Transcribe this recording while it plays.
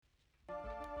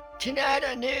Tonight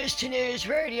on News to News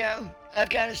Radio, I've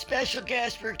got a special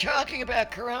guest. We're talking about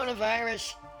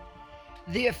coronavirus,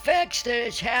 the effects that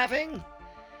it's having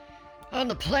on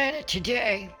the planet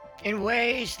today in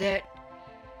ways that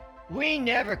we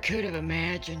never could have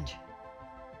imagined.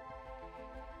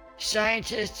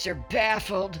 Scientists are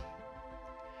baffled.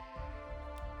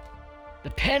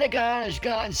 The Pentagon has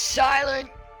gone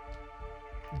silent.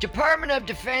 Department of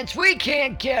Defense, we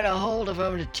can't get a hold of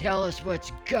them to tell us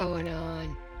what's going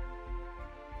on.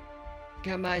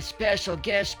 Got my special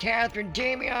guest, Catherine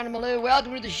Damian Malou.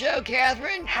 Welcome to the show,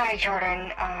 Catherine. Hi,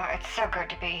 Jordan. It's so good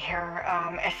to be here,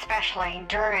 especially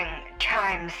during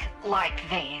times like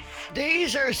these.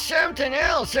 These are something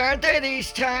else, aren't they?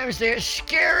 These times, they're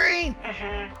scary.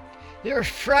 Mm-hmm. They're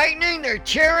frightening. They're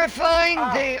terrifying.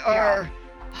 They are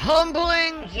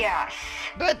humbling. Yes.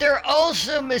 But they're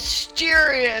also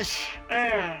mysterious.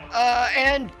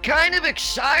 And kind of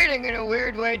exciting in a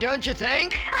weird way, don't you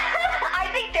think? I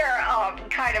think they're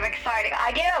kind of exciting.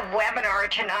 I did a webinar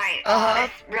tonight.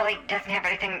 This really doesn't have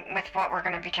anything with what we're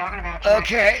going to be talking about tonight.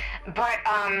 Okay. But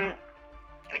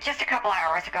just a couple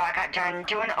hours ago, I got done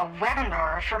doing a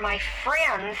webinar for my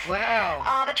friends.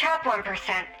 Wow. The top 1%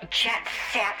 jet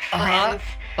set friends.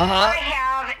 I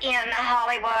have in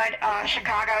Hollywood,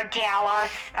 Chicago,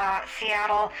 Dallas,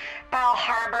 Seattle, Bal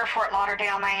Harbor, Fort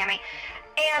Lauderdale, Miami,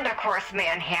 and of course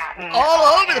Manhattan.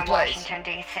 All over the place. Washington,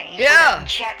 D.C. Yeah.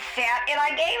 Jet set. And I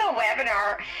gave a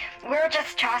webinar. We were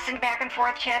just tossing back and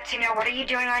forth tips. You know, what are you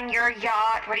doing on your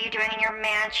yacht? What are you doing in your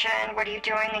mansion? What are you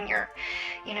doing in your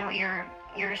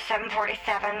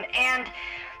 747? And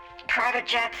private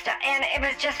jet stuff, and it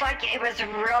was just like, it was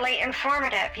really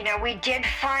informative. You know, we did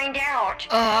find out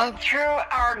through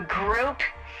our group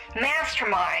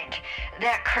mastermind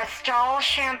that Cristal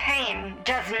champagne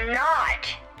does not,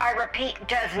 I repeat,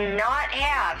 does not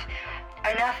have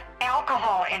enough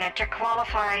alcohol in it to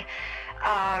qualify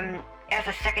as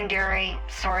a secondary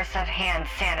source of hand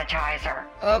sanitizer.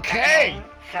 Okay.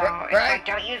 So it's like,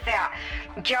 don't use that.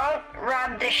 Don't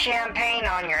rub the champagne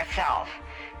on yourself,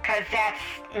 because that's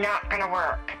not going to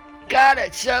work. Got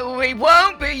it. So we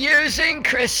won't be using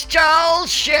Cristal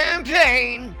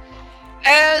champagne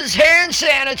as hand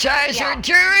sanitizer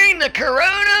during the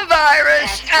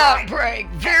coronavirus outbreak. Right.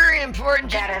 Very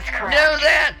important. That is correct. Know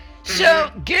that.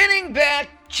 So getting back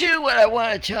to what I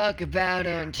want to talk about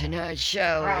on tonight's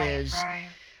show is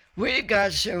we've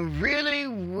got some really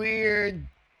weird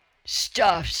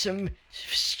stuff, some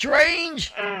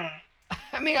strange,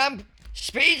 I mean, I'm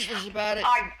speechless about it.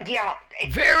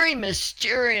 Very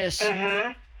mysterious,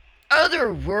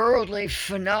 otherworldly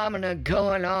phenomena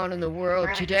going on in the world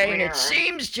today, weird. And it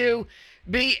seems to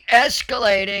be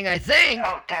escalating, I think.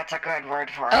 Oh, that's a good word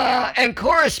for it. And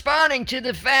corresponding to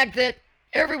the fact that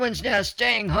everyone's now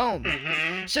staying home.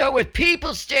 So with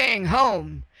people staying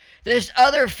home, this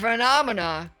other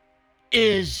phenomena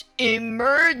is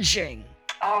emerging.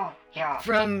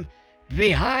 From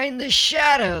behind the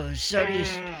shadows, so to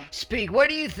speak. What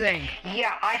do you think?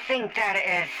 Yeah, I think that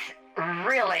is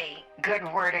really good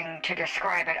wording to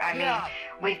describe it. I mean,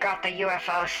 we've got the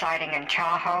UFO sighting in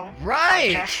Tahoe.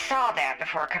 Right. I just saw that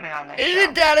before coming on the show.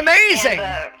 Isn't that amazing?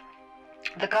 And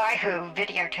the guy who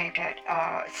videotaped it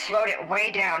slowed it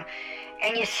way down,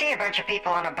 and you see a bunch of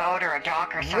people on a boat or a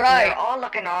dock or something. Right. They're all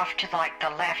looking off to like the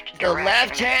left The direction.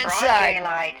 left-hand broad side.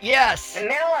 Daylight. Yes. The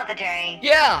middle of the day.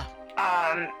 Yeah.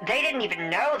 They didn't even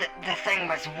know that the thing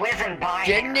was whizzing by.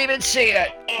 Didn't even see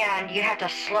it. And you have to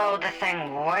slow the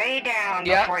thing way down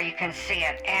before you can see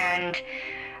it. And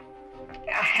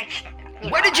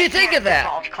what did you think of that?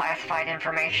 Divulge classified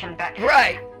information, but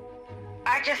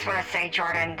I just want to say,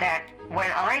 Jordan, that when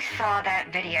I saw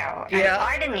that video, and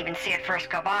I didn't even see it first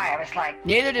go by. I was like,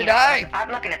 neither did I.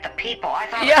 I'm looking at the people. I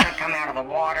thought it was going to come out of the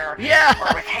water. Or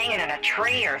it was hanging in a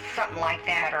tree or something like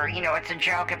that. Or, it's a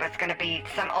joke. It was going to be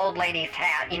some old lady's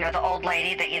hat. You know, the old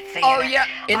lady that you see.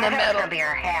 In the middle. It was going to be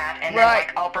her hat. And then,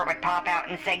 like, Oprah would pop out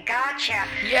and say, gotcha.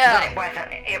 Yeah. But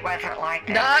it wasn't like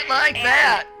that. Not like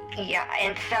that. Yeah,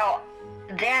 and so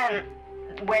then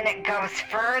when it goes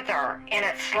further and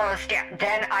it slows down,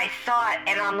 then I saw it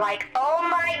and I'm like, oh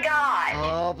my God.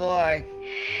 Oh boy.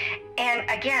 And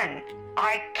again,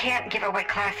 I can't give away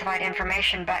classified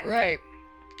information, but I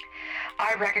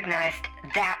recognized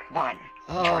that one,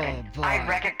 Jordan. Boy. I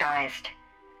recognized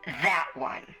that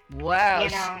one. Wow.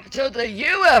 So the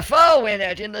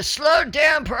UFO in the slowed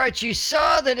down part, you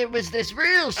saw that it was this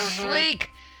real sleek,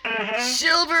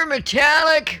 silver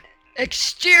metallic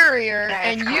exterior,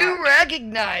 and you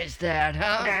recognized that,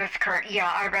 huh? That is correct.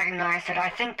 Yeah, I recognized it. I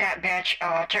think that bitch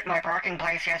took my parking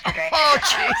place yesterday. Oh,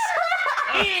 jeez.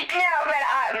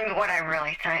 No, but what I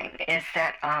really think is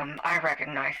that I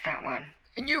recognized that one.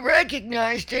 And you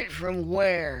recognized it from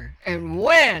where and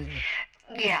when?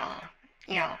 Yeah.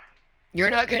 You're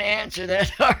not going to answer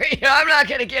that, are you? I'm not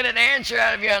going to get an answer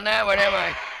out of you on that one, am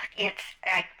I?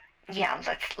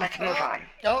 Let's move on.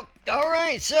 Oh, all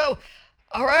right. So,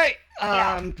 all right.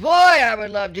 Boy, I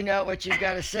would love to know what you've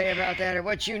got to say about that or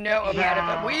what you know about it.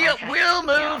 But we'll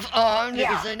move on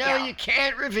because I know you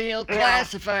can't reveal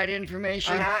classified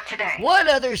information. Not today. What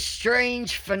other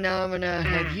strange phenomena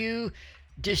have you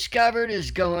discovered is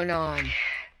going on?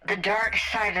 The dark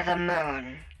side of the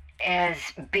moon is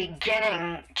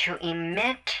beginning to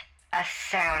emit a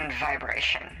sound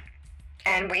vibration.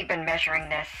 And we've been measuring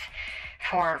this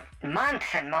for months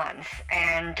and months,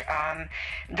 and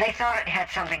they thought it had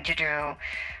something to do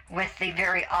with the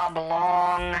very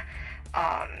oblong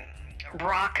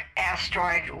rock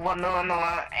asteroid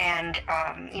Oumuamua, and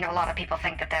a lot of people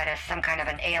think that is some kind of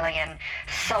an alien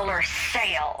solar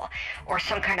sail or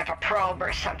some kind of a probe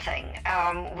or something.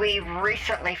 We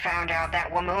recently found out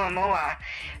that Oumuamua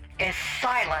is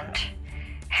silent.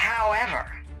 However,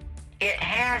 it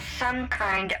has some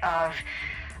kind of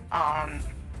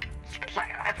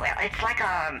it's like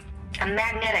a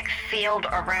magnetic field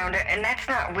around it, and that's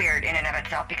not weird in and of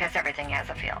itself because everything has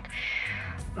a field.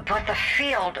 But the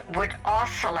field would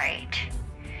oscillate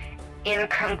in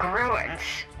congruence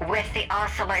with the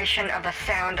oscillation of the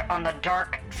sound on the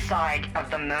dark side of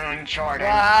the moon, Jordan.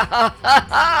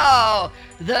 Wow!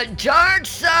 The dark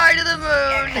side of the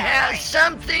moon has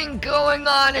something going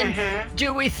on, and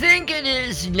do we think it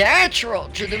is natural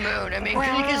to the moon? I mean,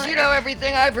 because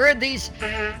everything I've heard these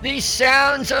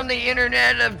sounds on the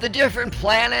internet of the different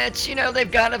planets,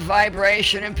 they've got a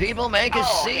vibration, and people make a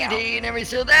CD and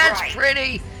everything, so that's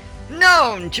pretty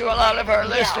known to a lot of our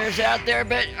listeners out there.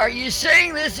 But are you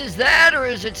saying this is that, or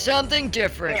is it something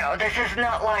different? No, this is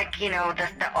not like,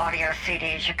 the audio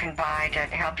CDs you can buy to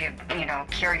help you,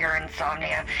 cure your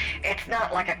insomnia. It's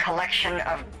not like a collection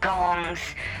of gongs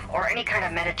or any kind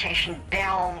of meditation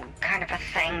bell kind of a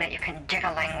thing that you can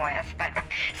dig-a-ling with. But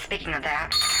speaking of that,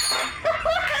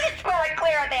 I just want to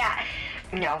clear that.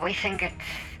 No, we think it's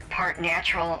part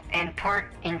natural and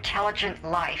part intelligent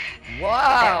life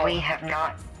that we have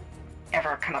not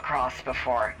ever come across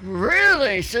before.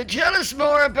 Really? So tell us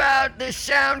more about this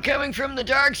sound coming from the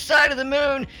dark side of the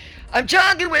moon. I'm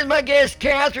talking with my guest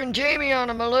Catherine Jamie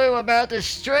Onamalu about this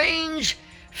strange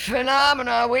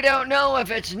phenomena. We don't know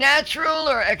if it's natural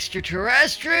or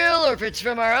extraterrestrial, or if it's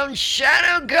from our own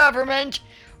shadow government.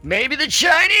 Maybe the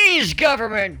Chinese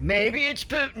government. Maybe it's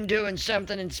Putin doing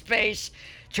something in space,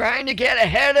 trying to get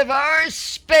ahead of our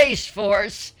Space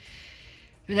Force.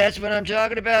 That's what I'm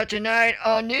talking about tonight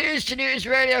on News to News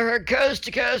Radio, heard coast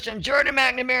to coast. I'm Jordan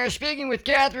McNamara speaking with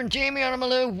Catherine Jamie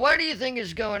Onamalu. What do you think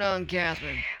is going on,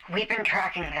 Catherine? We've been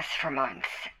tracking this for months,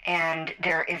 and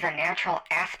there is a natural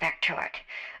aspect to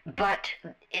it. But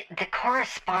the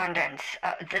correspondence,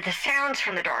 the sounds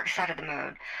from the dark side of the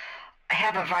moon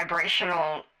have a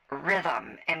vibrational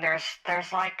rhythm, and there's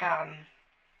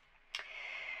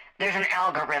an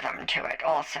algorithm to it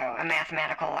also, a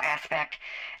mathematical aspect,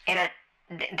 and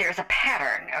there's a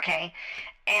pattern, okay?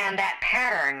 And that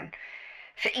pattern,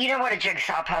 you know what a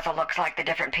jigsaw puzzle looks like, the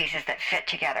different pieces that fit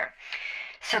together.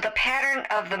 So the pattern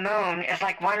of the moon is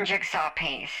like one jigsaw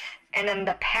piece, and then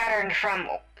the pattern from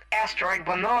asteroid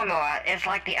Oumuamua is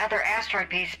like the other asteroid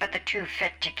piece, but the two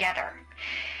fit together.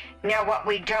 Now what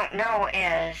we don't know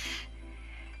is,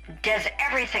 does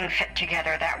everything fit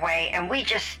together that way? And we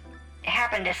just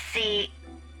happen to see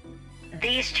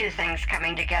these two things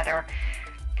coming together,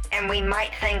 and we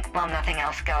might think, well, nothing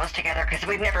else goes together because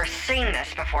we've never seen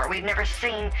this before. We've never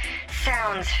seen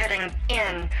sounds fitting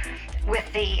in with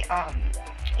the,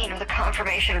 the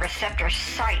confirmation receptor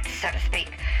sites, so to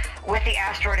speak, with the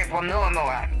asteroid of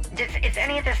Oumuamua. Is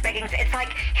any of this making sense? It's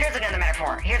like, here's another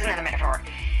metaphor.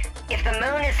 If the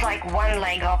moon is like one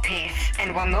Lego piece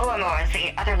and Oumuamua is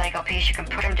the other Lego piece, you can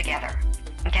put them together.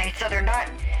 Okay, so they're not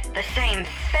the same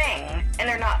thing, and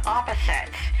they're not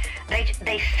opposites.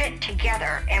 They fit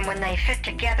together, and when they fit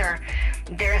together,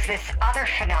 there's this other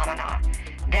phenomena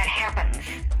that happens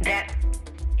that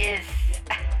is,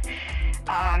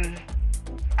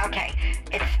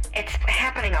 it's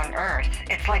happening on Earth.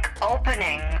 It's like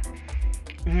opening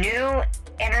new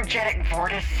energetic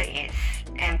vortices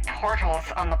and portals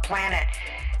on the planet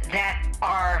that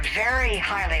are very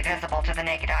highly visible to the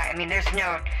naked eye. I mean, there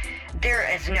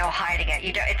is no hiding it.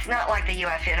 It's not like the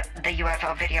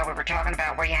UFO video we were talking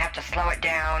about, where you have to slow it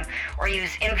down or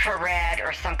use infrared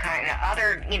or some kind of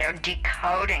other,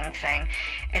 decoding thing.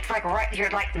 It's like, you're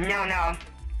like, no.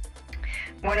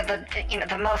 One of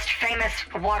the most famous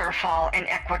waterfall in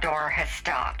Ecuador has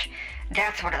stopped.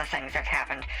 That's one of the things that's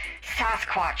happened.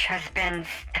 Sasquatch has been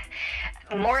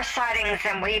more sightings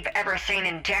than we've ever seen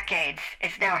in decades.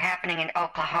 It's now happening in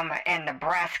Oklahoma and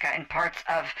Nebraska and parts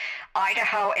of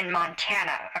Idaho and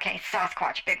Montana. Okay,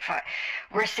 Sasquatch, Bigfoot.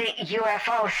 We're seeing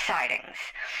UFO sightings,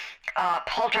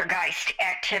 poltergeist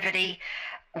activity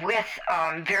with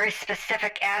very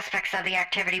specific aspects of the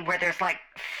activity where there's like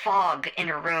fog in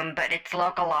a room, but it's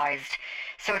localized.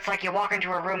 So it's like you walk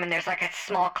into a room and there's like a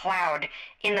small cloud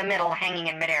in the middle hanging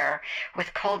in midair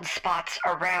with cold spots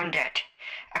around it.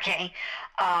 Okay?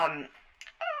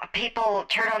 People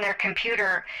turn on their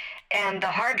computer and the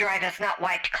hard drive is not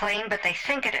wiped clean, but they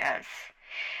think it is.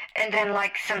 And then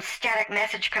like some static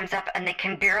message comes up and they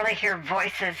can barely hear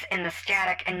voices in the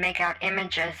static and make out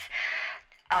images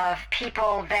of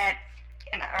people that,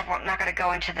 and I'm not going to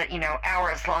go into the,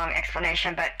 hours-long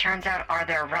explanation, but turns out are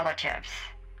their relatives.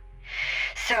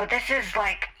 So this is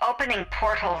like opening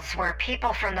portals where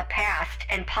people from the past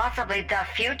and possibly the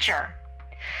future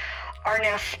are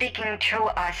now speaking to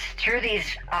us through these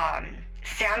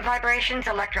sound vibrations,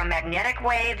 electromagnetic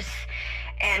waves,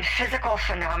 and physical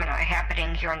phenomena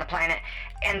happening here on the planet.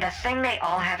 And the thing they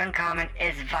all have in common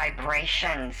is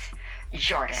vibrations,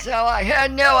 Jordan. So I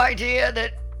had no idea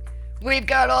that we've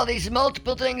got all these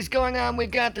multiple things going on.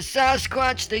 We've got the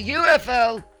Sasquatch, the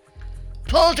UFO,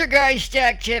 poltergeist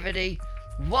activity,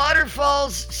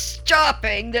 waterfalls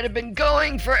stopping that have been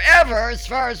going forever as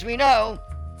far as we know.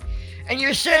 And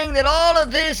you're saying that all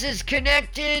of this is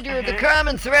connected, or the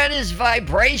common thread is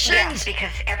vibrations? Yes,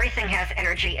 because everything has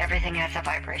energy, everything has a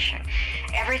vibration.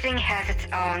 Everything has its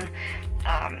own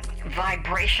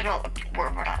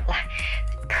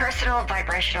personal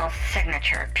vibrational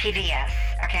signature, PVS,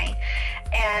 okay?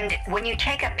 And when you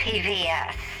take a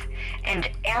PVS and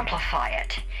amplify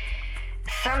it,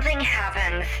 something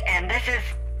happens, and this is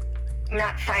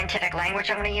not scientific language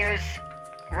I'm going to use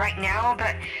right now,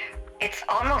 but it's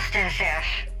almost as if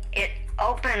it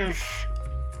opens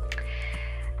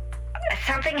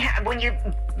something. When you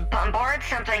bombard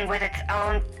something with its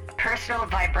own personal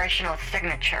vibrational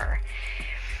signature,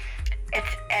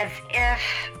 it's as if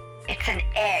it's an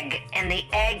egg and the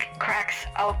egg cracks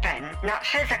open, not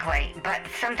physically, but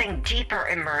something deeper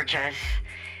emerges.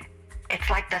 It's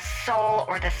like the soul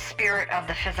or the spirit of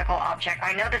the physical object.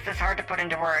 I know this is hard to put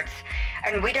into words,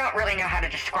 and we don't really know how to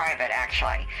describe it,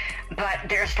 actually. But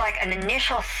there's like an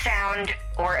initial sound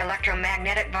or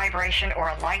electromagnetic vibration or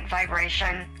a light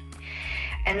vibration.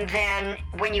 And then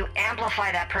when you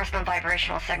amplify that personal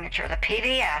vibrational signature, the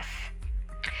PVS,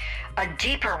 a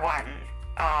deeper one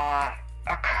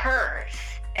occurs.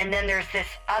 And then there's this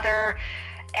other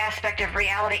aspect of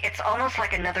reality. It's almost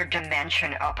like another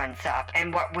dimension opens up,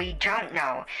 and what we don't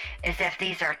know is if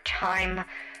these are time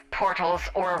portals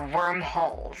or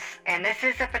wormholes, and this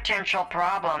is a potential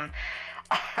problem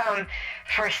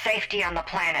for safety on the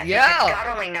planet. Yeah, because God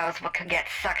only knows what could get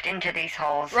sucked into these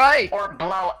holes, right, or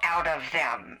blow out of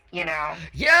them,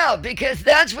 Yeah, because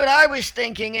that's what I was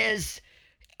thinking is,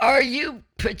 are you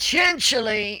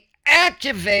potentially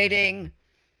activating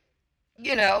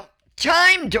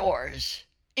time doors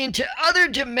into other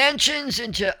dimensions,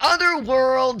 into other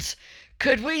worlds?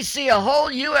 Could we see a whole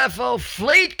UFO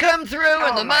fleet come through?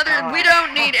 And we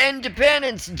don't need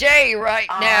Independence Day right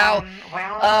now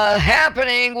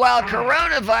happening while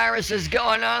coronavirus is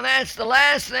going on. That's the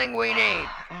last thing we need.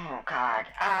 Oh, God.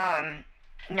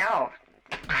 No.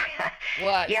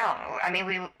 What? Yeah, I mean,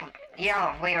 we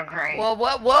agree. Well,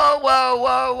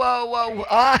 whoa.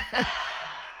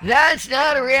 That's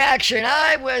not a reaction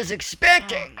I was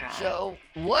expecting. So,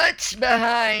 what's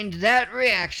behind that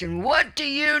reaction? What do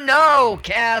you know,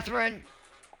 Catherine?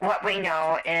 What we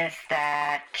know is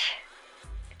that,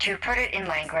 to put it in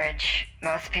language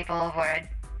most people would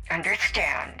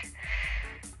understand,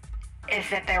 is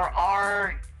that there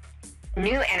are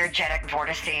new energetic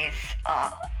vortices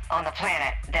on the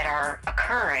planet that are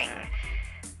occurring,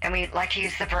 and we like to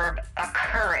use the verb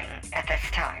occurring at this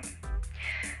time.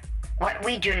 What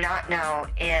we do not know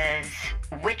is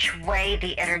which way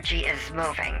the energy is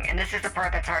moving. And this is the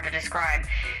part that's hard to describe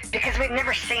because we've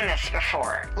never seen this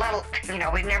before.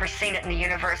 We've never seen it in the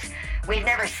universe. We've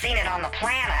never seen it on the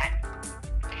planet.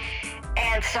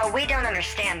 And so we don't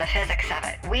understand the physics of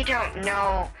it. We don't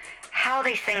know how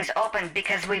these things open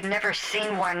because we've never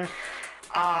seen one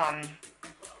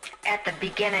at the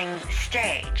beginning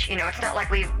stage. It's not like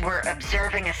we were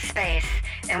observing a space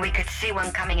and we could see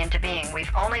one coming into being. We've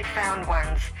only found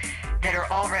ones that are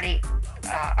already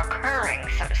occurring,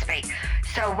 so to speak.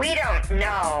 So we don't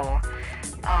know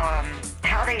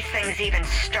how these things even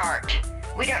start.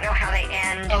 We don't know how they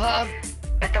end.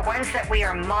 But the ones that we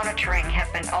are monitoring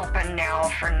have been open now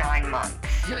for 9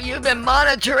 months. You've been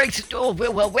monitoring. Oh,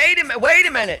 well, wait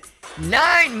a minute.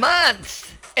 9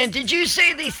 months. And did you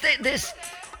say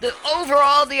the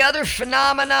overall, the other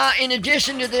phenomena in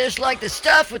addition to this, like the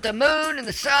stuff with the moon and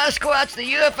the Sasquatch,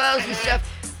 the UFOs and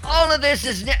stuff, all of this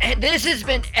has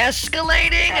been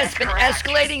escalating? That's It's been correct.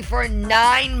 escalating for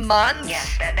 9 months?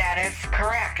 Yes, that is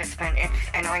correct.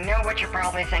 And I know what you're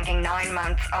probably thinking. 9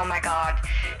 months. Oh my God,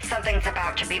 something's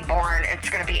about to be born. It's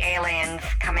going to be aliens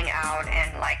coming out,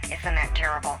 and isn't that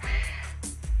terrible?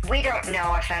 We don't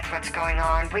know if that's what's going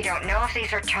on. We don't know if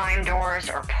these are time doors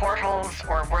or portals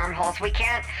or wormholes. We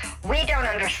don't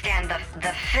understand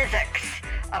the physics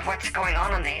of what's going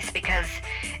on in these, because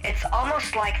it's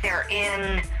almost like they're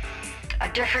in a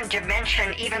different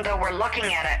dimension even though we're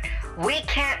looking at it. We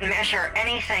can't measure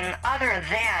anything other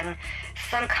than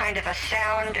some kind of a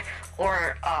sound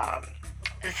or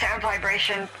sound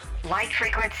vibration, light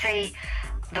frequency,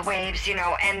 the waves,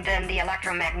 and then the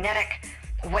electromagnetic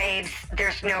waves.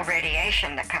 There's no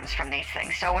radiation that comes from these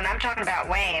things. So when I'm talking about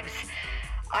waves,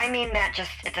 I mean that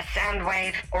it's a sound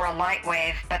wave or a light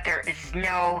wave, but there is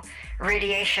no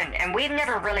radiation. And we've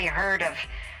never really heard of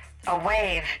a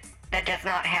wave that does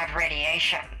not have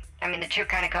radiation. I mean, the two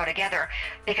kind of go together,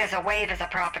 because a wave is a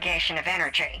propagation of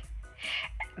energy.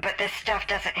 But this stuff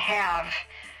doesn't have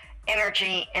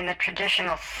energy in the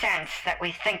traditional sense that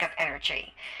we think of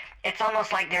energy. It's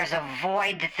almost like there's a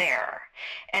void there.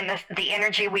 And the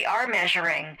energy we are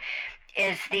measuring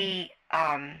is the,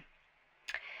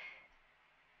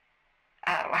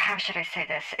 how should I say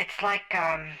this? It's like,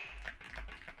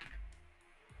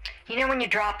 when you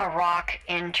drop a rock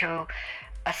into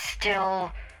a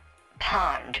still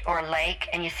pond or lake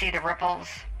and you see the ripples?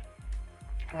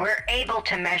 We're able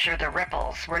to measure the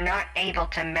ripples. We're not able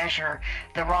to measure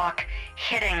the rock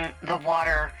hitting the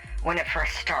water when it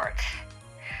first starts.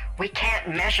 We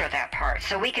can't measure that part,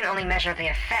 so we can only measure the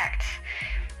effects.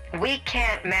 We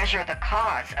can't measure the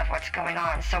cause of what's going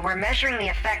on, so we're measuring the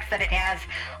effects that it has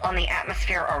on the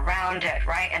atmosphere around it,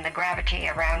 right? And the gravity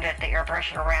around it, the air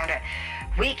pressure around it.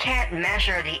 We can't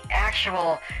measure the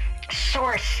actual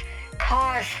source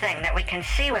cause thing that we can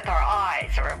see with our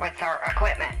eyes or with our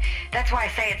equipment. That's why I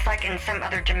say it's like in some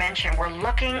other dimension. We're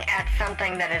looking at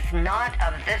something that is not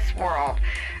of this world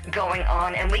going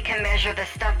on, and we can measure the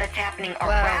stuff that's happening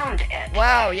around it.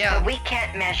 Wow, yeah. But we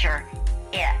can't measure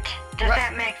it. Does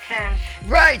that make sense?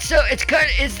 Right, so is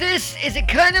it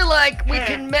kind of like we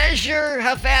can measure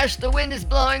how fast the wind is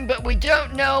blowing, but we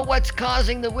don't know what's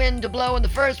causing the wind to blow in the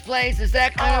first place? Is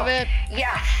that kind of it?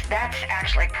 Yes, that's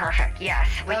actually perfect. Yes,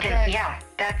 we can. Yeah,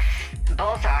 that's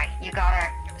bullseye. You got it.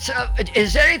 So,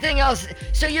 is there anything else?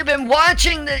 So you've been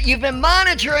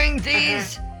monitoring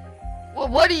these, well,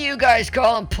 what do you guys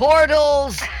call them?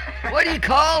 Portals? What do you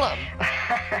call them?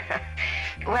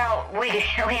 Well, we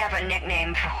have a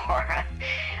nickname for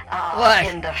what?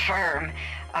 In the firm.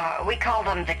 We call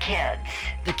them the kids.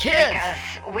 The kids?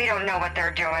 Because we don't know what they're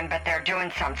doing, but they're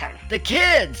doing something. The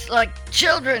kids, like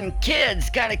children, kids,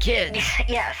 kind of kids.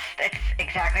 Yes, that's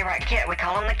exactly right. We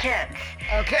call them the kids.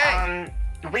 Okay.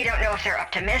 We don't know if they're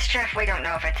up to mischief. We don't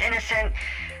know if it's innocent.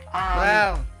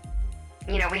 Wow.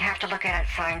 We have to look at it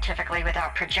scientifically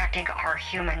without projecting our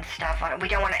human stuff on it. We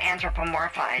don't want to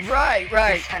anthropomorphize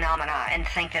this phenomena and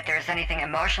think that there's anything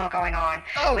emotional going on.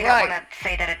 We don't want to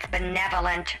say that it's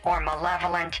benevolent or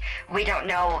malevolent. We don't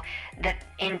know that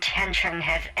intention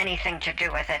has anything to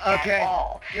do with it at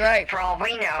all. Right. For all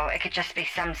we know, it could just be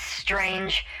some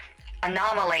strange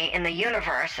anomaly in the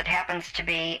universe that happens to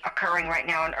be occurring right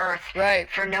now on Earth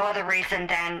for no other reason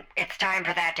than it's time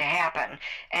for that to happen,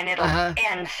 and it'll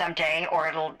end someday, or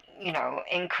it'll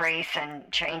increase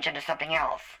and change into something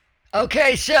else.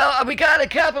 Okay, so we got a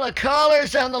couple of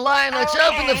callers on the line. Let's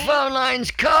open the phone lines.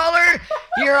 Caller,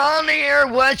 you're on the air.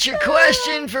 What's your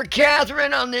question for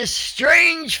Catherine on this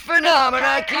strange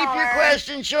phenomena? Keep your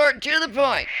question short and to the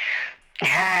point.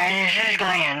 Hi, this is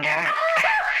Glenda.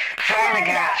 Finally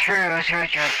got through with your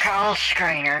call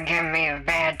screener giving me a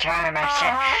bad time.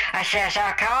 I says,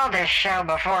 I called this show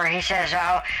before. He says,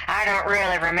 oh, I don't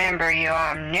really remember you.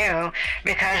 I'm new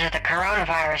because of the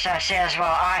coronavirus. I says,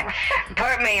 well,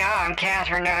 put me on.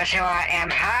 Catherine knows who I am.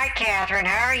 Hi, Catherine.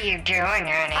 How are you doing,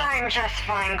 honey? I'm just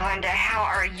fine, Glenda. How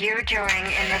are you doing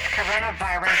in this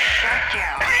coronavirus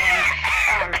shutdown?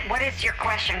 And what is your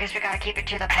question? Because we got to keep it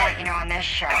to the point, on this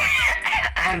show.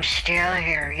 I'm still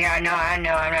here. Yeah, I know. I'm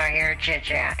not here to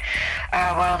chit-chat.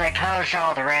 Well, they closed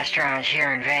all the restaurants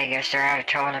here in Vegas. They're out of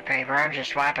toilet paper. I'm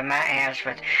just wiping my ass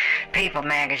with People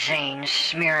magazines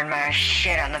smearing my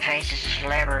shit on the faces of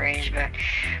celebrities, but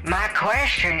my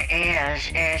question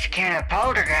is can a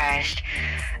poltergeist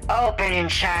open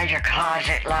inside your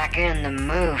closet like in the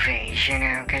movies, you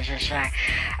know, because it's like,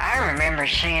 I remember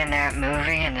seeing that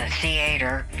movie in the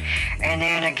theater, and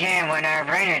then again when I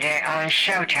rented it on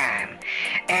Showtime,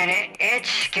 and it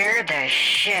scared the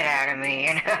shit out of me,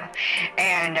 you know,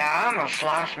 and I almost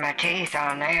lost my teeth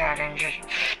on that, and just,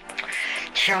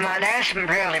 so that's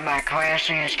really my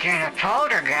question is, can a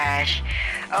poltergeist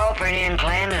open in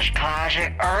Glenda's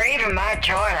closet, or even my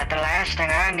toilet? The last thing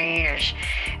I need is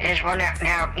well,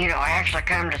 now, you know, I actually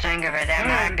come to think of it, that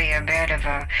might be a bit of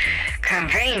a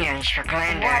convenience for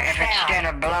Glenda. What's that? Instead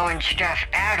of blowing stuff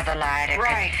out of the light,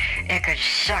 it could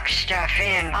suck stuff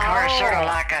in, of course, sort of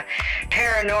like a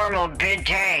paranormal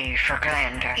bidet for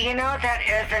Glenda. You know, that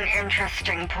is an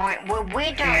interesting point. Well,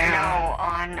 we don't know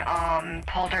on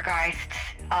poltergeists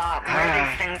where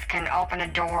these things can open a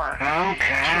door.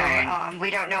 Okay. We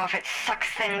don't know if it sucks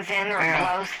things in or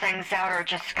blows things out or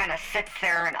just kind of sits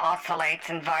there and oscillates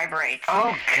and vibrates.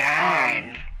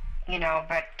 Okay. You know,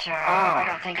 but I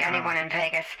don't think anyone in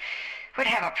Vegas would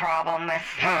have a problem with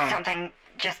something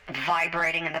just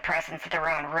vibrating in the presence of their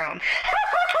own room.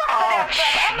 Oh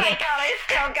my God, I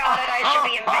still got it. I should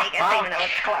be in Vegas even though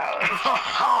it's closed.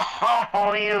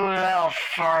 Oh, you little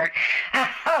fart.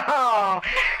 Oh,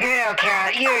 you know,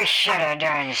 Carol, you should have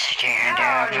done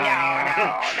stand-up.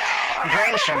 No.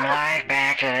 Bring some life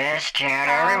back to this town.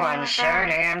 Everyone's so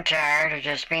damn tired of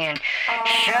just being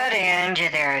shut into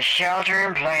their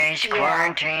shelter-in-place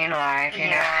quarantine life, you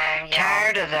know.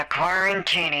 Tired of the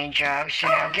quarantini jokes, you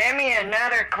know. Give me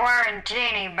another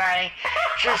quarantini, buddy.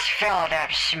 Just fill it up,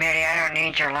 Smitty. I don't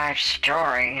need your life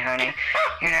story, honey.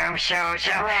 You know, so.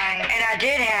 Right. And I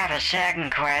did have a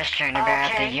second question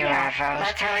about the UFOs. Yeah.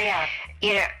 Let's hurry up.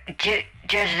 You know,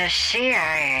 does the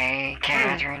CIA,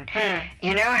 Catherine,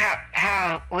 you know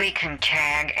how we can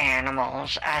tag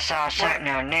animals? I saw something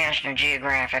on National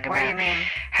Geographic about What do you mean?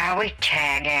 how we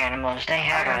tag animals. They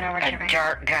have a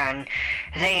dart gun.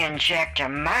 They inject a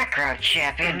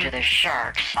microchip into the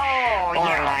sharks. Oh, or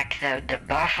yeah. like the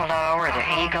buffalo or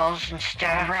the eagles and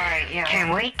stuff. Right, yeah.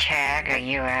 Can we tag a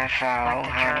UFO, Like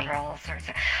the honey? turtles or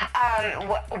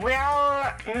something.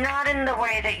 Well, not in the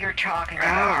way that you're talking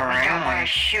about. Oh, We don't want really? to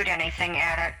shoot anything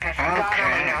at it because God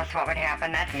only knows what would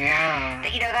happen. That's Yeah.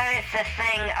 you know, that is the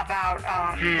thing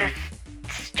about this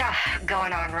stuff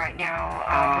going on right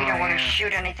now. We don't want to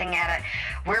shoot anything at it.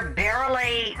 We're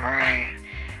barely Right.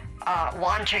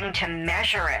 wanting to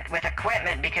measure it with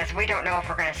equipment because we don't know if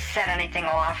we're going to set anything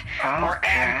off or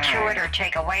add to it or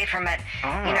take away from it.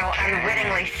 You know,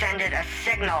 unwittingly send it a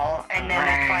signal, and then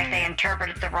it's like they interpret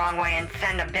it the wrong way and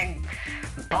send a big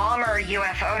bomber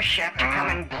UFO ship to come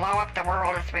and blow up the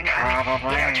world as we know.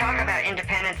 Probably, You know, talk about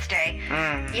Independence Day.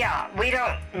 Yeah, we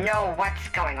don't know what's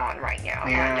going on right now.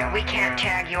 We can't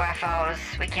tag UFOs.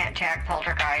 We can't tag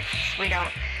poltergeists.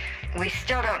 We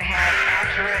still don't have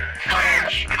accurate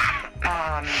footage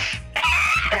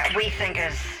that we think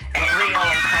is real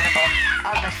and credible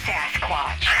of the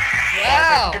Sasquatch.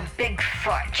 Wow. The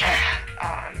Bigfoot.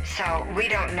 So we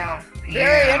don't know.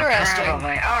 Very interesting.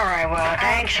 Probably. All right, well,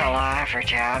 thanks a lot for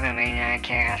talking to me,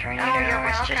 Catherine. You know, you're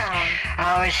it's just welcome.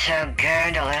 always so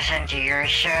good to listen to your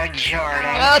show, Jordan.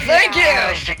 Oh, thank you.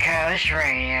 Coast to Coast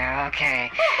Radio. Okay.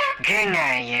 Good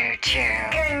night, you two.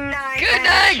 Good night. Good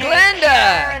night, Take Glenda.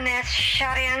 care in this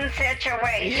shut-in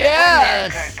situation.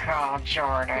 Yes. Wasn't that a good call,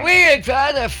 Jordan. We've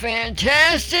got a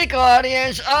fantastic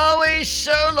audience, always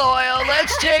so loyal.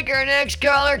 Let's take our next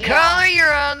caller. Caller,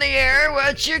 you're on the air.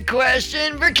 What's your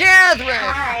question for Catherine?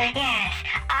 Hi, yes.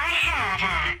 I have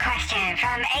a question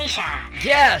from Asia.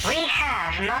 Yes. We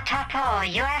have multiple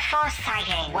UFO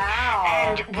sightings. Wow.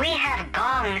 And we have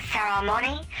gong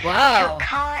ceremony Wow. to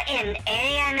call in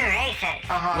alien races.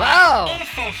 Wow. Is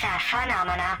this a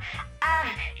phenomena of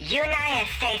United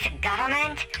States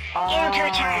government Oh. into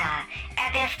China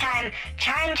at this time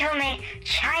trying to make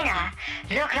China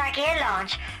look like it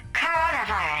launched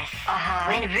coronavirus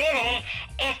when really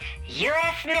it's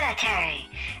U.S. military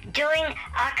doing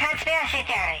a conspiracy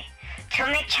theory to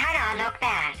make China look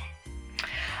bad.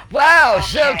 Wow.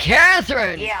 So, Okay.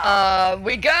 Catherine, Yeah.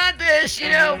 we got this, you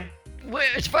know.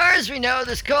 As far as we know,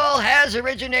 this call has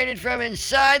originated from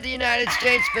inside the United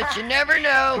States, but you never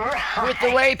know with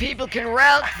the way people can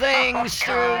route things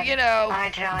through, you know, I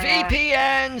tell ya.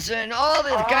 VPNs and all the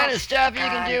kind of stuff you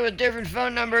can God. do with different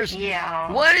phone numbers. Yeah.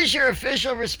 What is your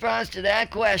official response to that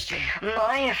question?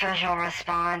 My official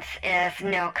response is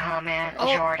no comment,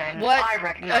 Oh, Jordan. what? I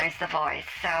recognize the voice,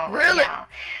 so Really? yeah.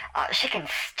 She can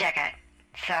stick it.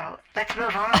 So let's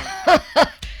move on.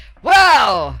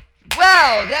 Wow!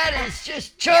 Wow, that is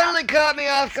just totally caught me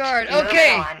off guard.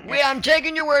 Okay, Moving on. I'm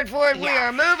taking your word for it. We Yeah.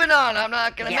 are moving on. I'm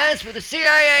not going to Yeah. mess with a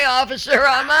CIA officer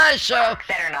on my show.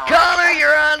 Better not. Caller,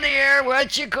 you're on the air.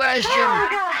 What's your question?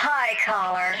 Hi,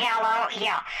 caller. Hello,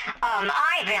 yeah.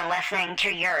 I've been listening to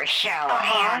your show,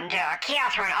 and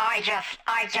Catherine, I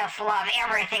just love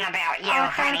everything about you, Oh,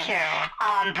 honey. thank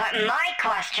you. But my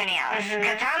question is,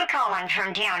 because I'm calling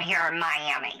from down here in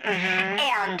Miami,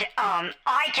 and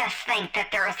I just think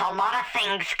that there's a lot of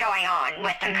things going on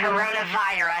with the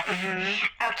coronavirus.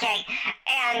 Okay,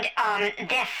 and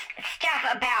this stuff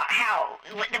about how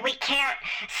we can't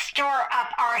store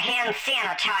up our hand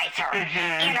sanitizer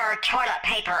in our toilet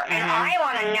paper, and I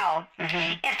want to know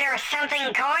if there's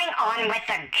something going on with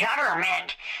the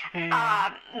government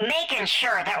making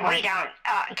sure that we don't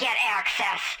get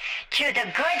access to the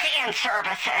goods and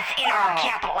services in our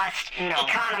capitalist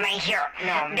economy here.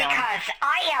 No. Because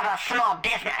I have a small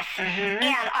business,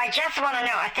 and I just want to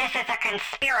know if this is a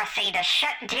conspiracy to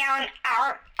shut down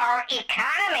our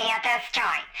economy at this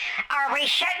time. Are we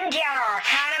shutting down our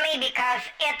economy because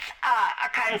it's a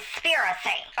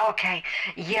conspiracy? Okay,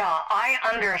 yeah, I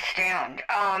understand.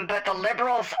 But the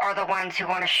liberals are the ones who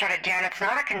want to shut it down. It's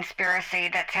not a conspiracy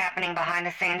that's happening behind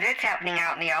the scenes. It's happening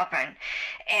out in the open.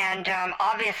 And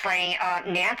obviously,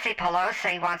 Nancy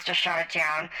Pelosi wants to shut it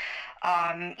down.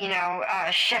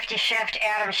 Shifty Shift,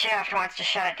 Adam Schiff wants to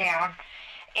shut it down.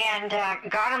 And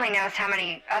God only knows how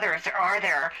many others there are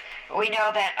there. We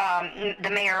know that the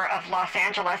mayor of Los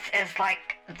Angeles is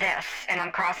like this, and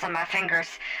I'm crossing my fingers,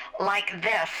 like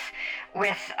this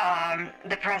with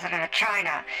the president of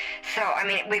China. So, I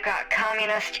mean, we've got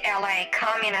communist LA,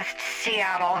 communist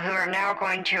Seattle, who are now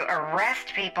going to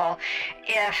arrest people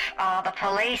if the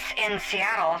police in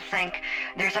Seattle think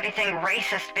there's anything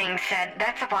racist being said.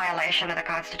 That's a violation of the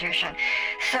Constitution.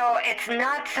 So it's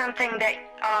not something that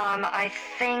I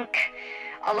think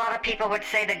a lot of people would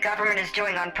say the government is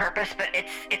doing on purpose, but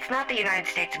it's not the United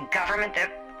States government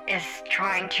that is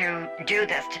trying to do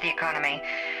this to the economy.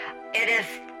 It is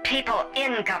people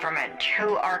in government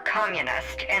who are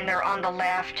communist, and they're on the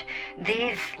left.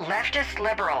 These leftist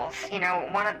liberals,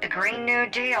 want the Green New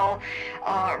Deal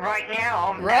right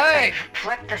now. Right. They've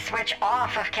flipped the switch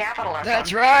off of capitalism.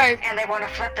 That's right. And they want to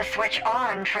flip the switch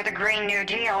on for the Green New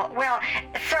Deal. Well,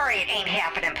 sorry it ain't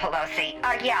happening, Pelosi.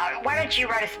 Yeah, why don't you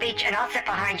write a speech and I'll sit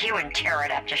behind you and tear it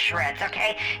up to shreds,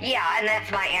 okay? Yeah, and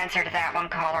that's my answer to that one,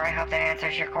 caller. I hope that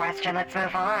answers your question. Let's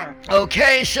move on.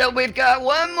 Okay, so we've got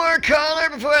one more caller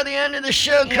before the end of the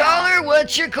show. Yeah. Caller,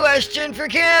 what's your question for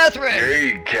Catherine?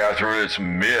 Hey, Catherine, it's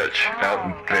Mitch out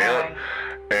in Bent.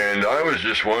 And I was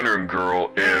just wondering,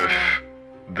 girl, if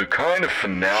the kind of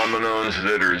phenomenons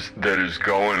that is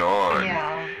going on,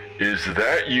 Yeah. is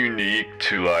that unique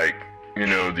to, like,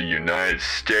 the United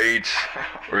States,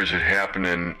 or is it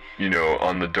happening,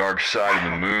 on the dark side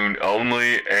of the moon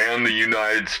only, and the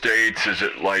United States? Is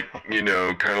it like, kind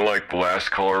of like the last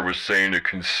caller was saying, a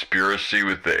conspiracy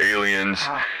with the aliens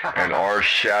and our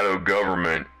shadow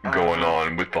government going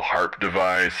on with the HARP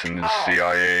device and the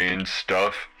CIA and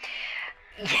stuff?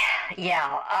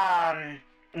 Yeah,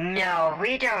 no,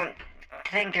 we don't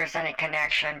think there's any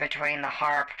connection between the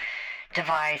HARP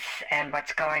device and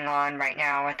what's going on right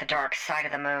now with the dark side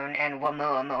of the moon and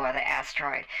Oumuamua, the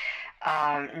asteroid.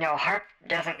 No, HARP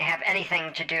doesn't have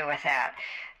anything to do with that.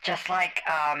 Just like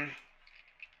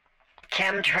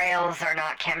chemtrails are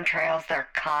not chemtrails, they're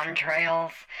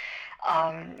contrails.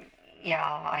 Yeah,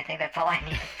 I think that's all I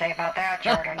need to say about that,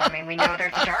 Jordan. I mean, we know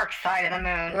there's a dark side of the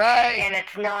moon. Right. And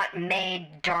it's not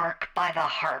made dark by the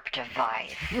HARP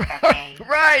device. Okay?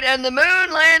 Right, and the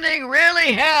moon landing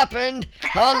really happened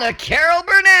on the Carol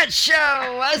Burnett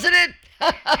show, wasn't it?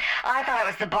 I thought it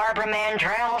was the Barbara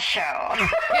Mandrell show.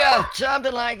 Yeah,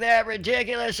 something like that,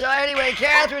 ridiculous. So anyway,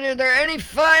 Catherine, are there any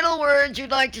final words you'd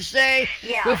like to say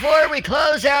Yeah. before we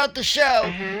close out the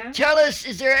show? Tell us,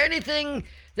 is there anything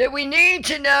that we need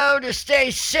to know to stay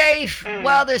safe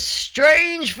while this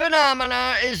strange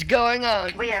phenomena is going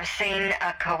on? We have seen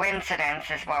a coincidence,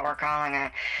 is what we're calling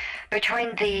it,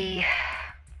 between the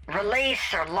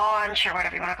release or launch or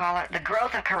whatever you want to call it, the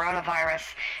growth of coronavirus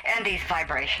and these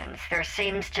vibrations. There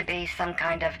seems to be some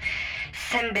kind of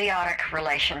symbiotic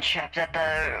relationship, that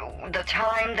the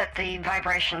time that the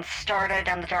vibrations started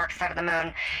on the dark side of the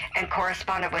moon and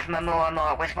corresponded with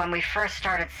Oumuamua was when we first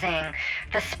started seeing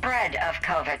the spread of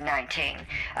COVID-19,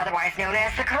 otherwise known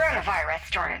as the coronavirus,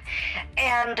 started.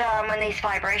 And when these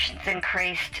vibrations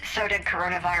increased, so did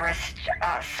coronavirus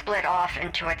split off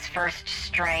into its first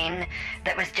strain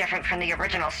that was different from the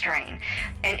original strain.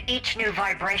 And each new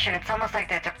vibration, it's almost like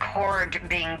there's a chord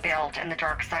being built in the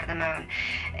dark side of the moon.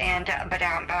 And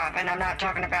and I'm not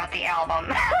talking about the album.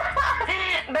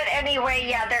 But anyway,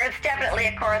 yeah, there is definitely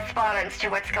a correspondence to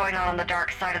what's going on the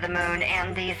dark side of the moon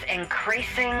and these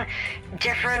increasing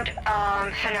different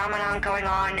phenomenon going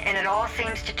on, and it all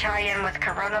seems to tie in with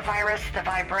coronavirus, the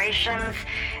vibrations,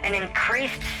 an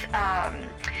increased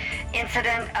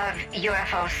incident of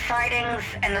UFO sightings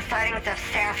and the sightings of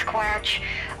Sasquatch.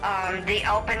 The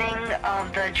opening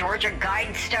of the Georgia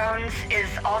Guidestones is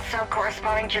also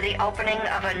corresponding to the opening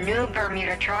of a new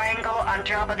Bermuda Triangle on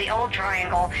top of the old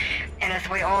triangle. And as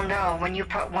we all know, when you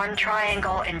put one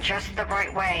triangle in just the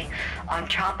right way on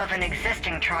top of an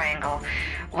existing triangle,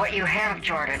 what you have,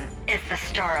 Jordan, is the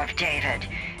Star of David.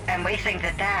 And we think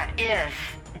that that is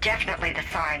definitely the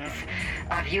signs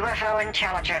of UFO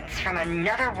intelligence from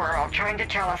another world trying to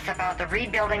tell us about the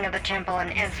rebuilding of the temple in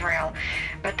Israel.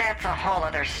 But that's a whole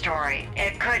other story.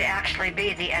 It could actually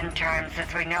be the end times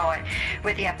as we know it,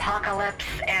 with the apocalypse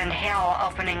and hell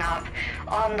opening up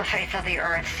on the face of the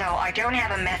earth. So I don't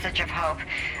have a message of hope.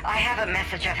 I have a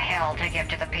message of hell to give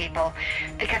to the people,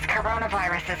 because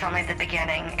coronavirus is only the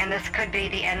beginning, and this could be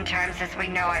the end times as we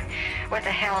know it, with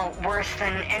a hell worse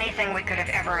than anything we could have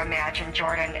ever imagined,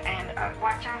 Jordan. And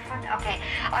watch out for... Okay,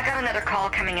 I got another call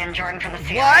coming in, Jordan, from the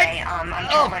CIA. What? I'm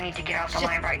told I need to get off the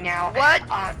line right now. What?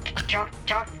 Talk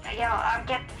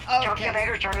to you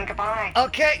later, Jordan. Goodbye.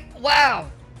 Okay, wow.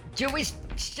 Do we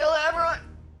still have her on?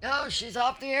 No, she's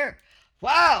off the air.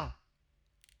 Wow.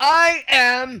 I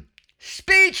am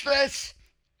speechless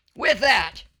with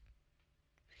that.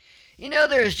 You know,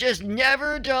 there's just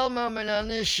never a dull moment on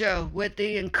this show with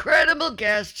the incredible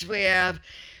guests we have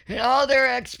and all their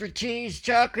expertise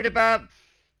talking about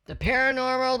the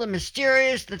paranormal, the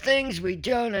mysterious, the things we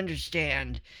don't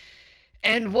understand.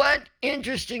 And what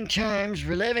interesting times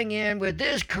we're living in with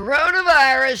this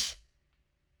coronavirus.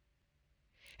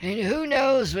 And who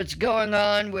knows what's going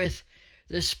on with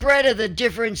the spread of the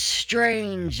different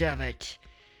strains of it.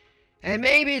 And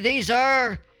maybe these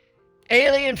are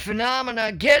alien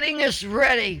phenomena getting us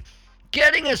ready,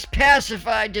 getting us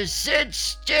pacified to sit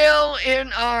still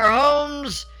in our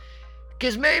homes.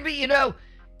 Because maybe, you know,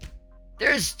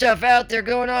 there's stuff out there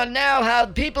going on now, how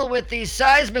people with these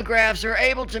seismographs are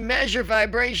able to measure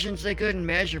vibrations they couldn't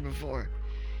measure before.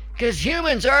 Because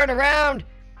humans aren't around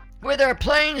with our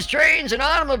planes, trains, and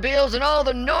automobiles and all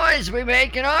the noise we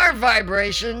make in our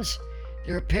vibrations.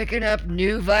 They're picking up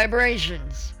new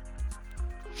vibrations.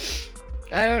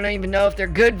 I don't even know if they're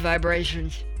good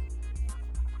vibrations.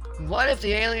 What if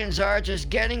the aliens are just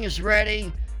getting us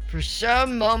ready for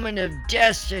some moment of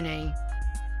destiny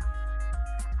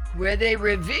where they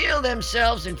reveal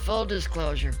themselves in full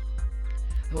disclosure?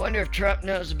 I wonder if Trump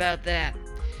knows about that.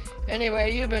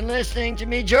 Anyway, you've been listening to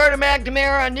me, Jordan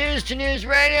McNamara, on News to News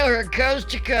Radio, heard coast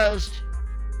to coast.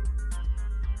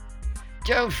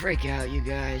 Don't freak out, you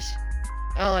guys.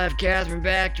 I'll have Catherine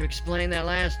back to explain that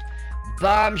last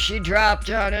bomb she dropped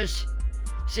on us.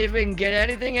 See if we can get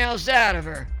anything else out of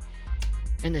her.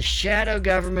 And the shadow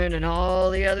government and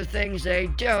all the other things they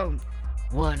don't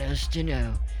want us to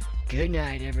know. Good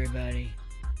night, everybody.